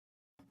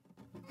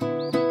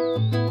We're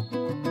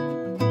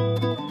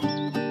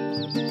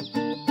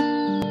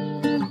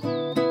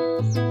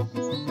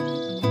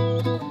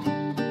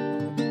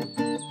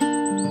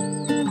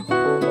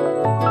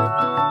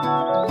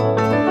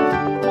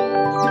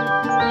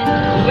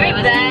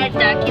bad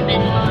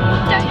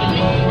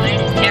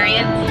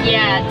documentarians.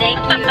 Yeah, thank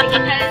you because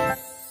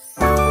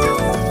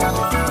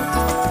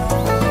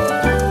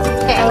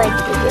I like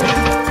to do it.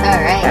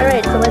 Alright.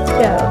 Alright, so let's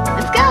go.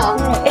 Let's go.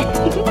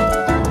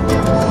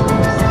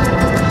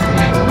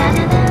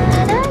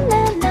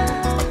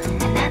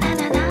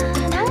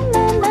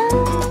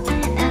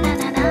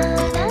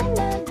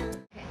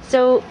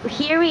 So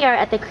here we are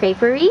at the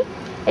creperie.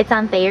 It's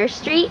on Thayer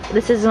Street.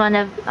 This is one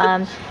of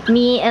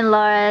me and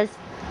Laura's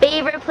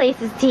favorite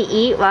places to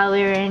eat while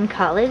we were in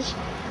college.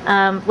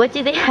 What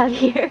do they have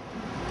here?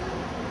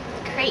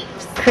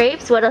 Crepes.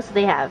 Crepes? What else do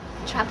they have?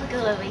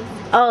 Tropical oasis.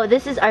 Oh,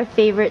 this is our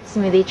favorite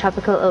smoothie,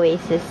 Tropical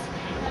Oasis.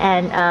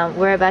 And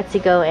we're about to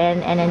go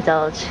in and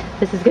indulge.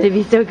 This is gonna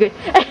be so good.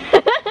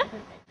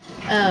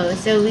 Oh,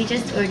 so we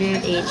just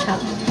ordered a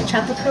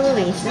Tropical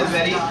Oasis.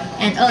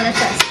 And oh,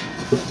 that's us.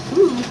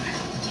 Ooh.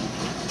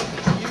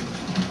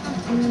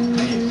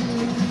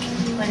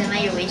 What, am I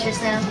your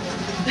waitress now?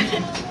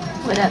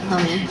 What up,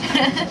 homie?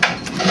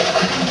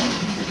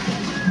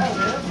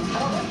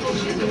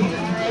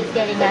 It's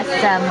getting us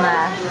some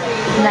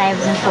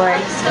knives and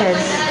forks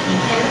because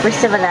we're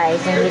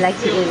civilized and we like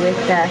to eat with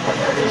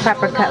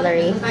proper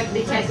cutlery.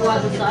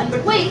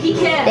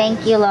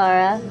 Thank you,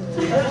 Laura.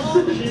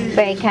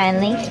 Very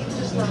kindly.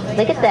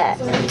 Look at that.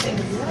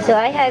 So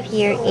I have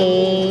here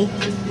a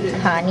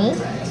Connie.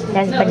 It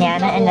has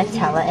banana and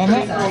Nutella in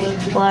it.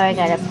 Laura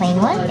got a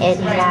plain one. It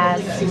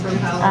has,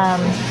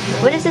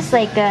 what is this,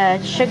 like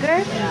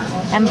sugar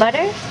and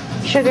butter?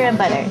 Sugar and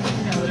butter.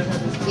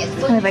 We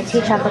have our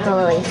 2 Tropical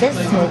Oasis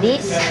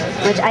smoothies,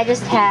 which I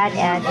just had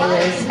and it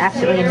was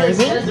absolutely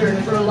amazing.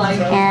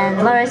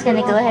 And Laura's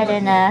gonna go ahead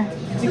and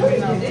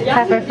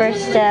have her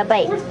first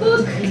bite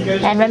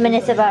and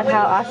reminisce about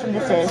how awesome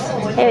this is.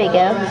 There we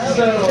go.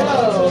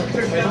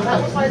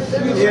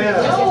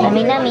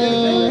 Nummy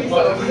nummy.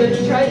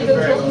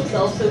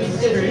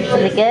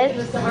 Is it good?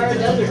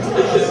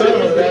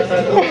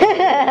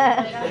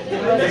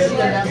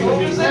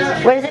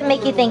 What does it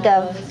make you think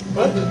of?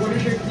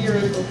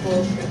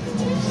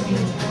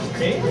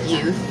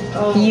 Youth.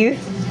 Youth?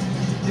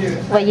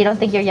 What, you don't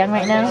think you're young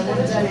right now?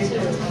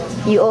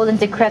 You old and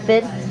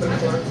decrepit?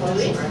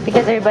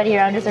 Because everybody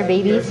around us are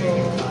babies?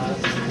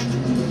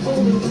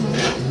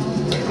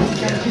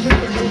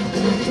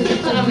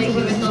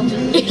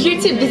 You're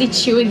too busy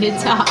chewing to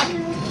talk. I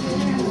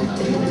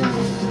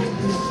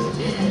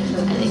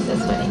think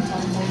that's funny.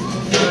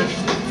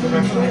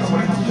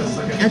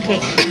 Okay.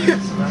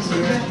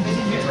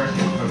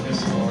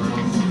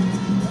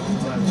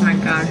 Oh my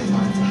god.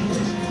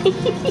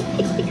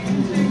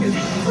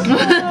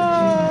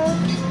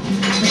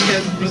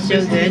 It's so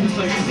good.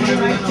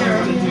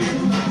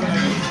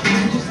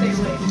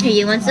 Hey,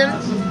 you want some?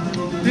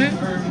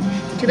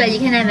 Too bad you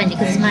can't have any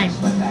because it's mine.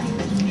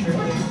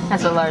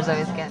 That's what Lars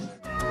always gets.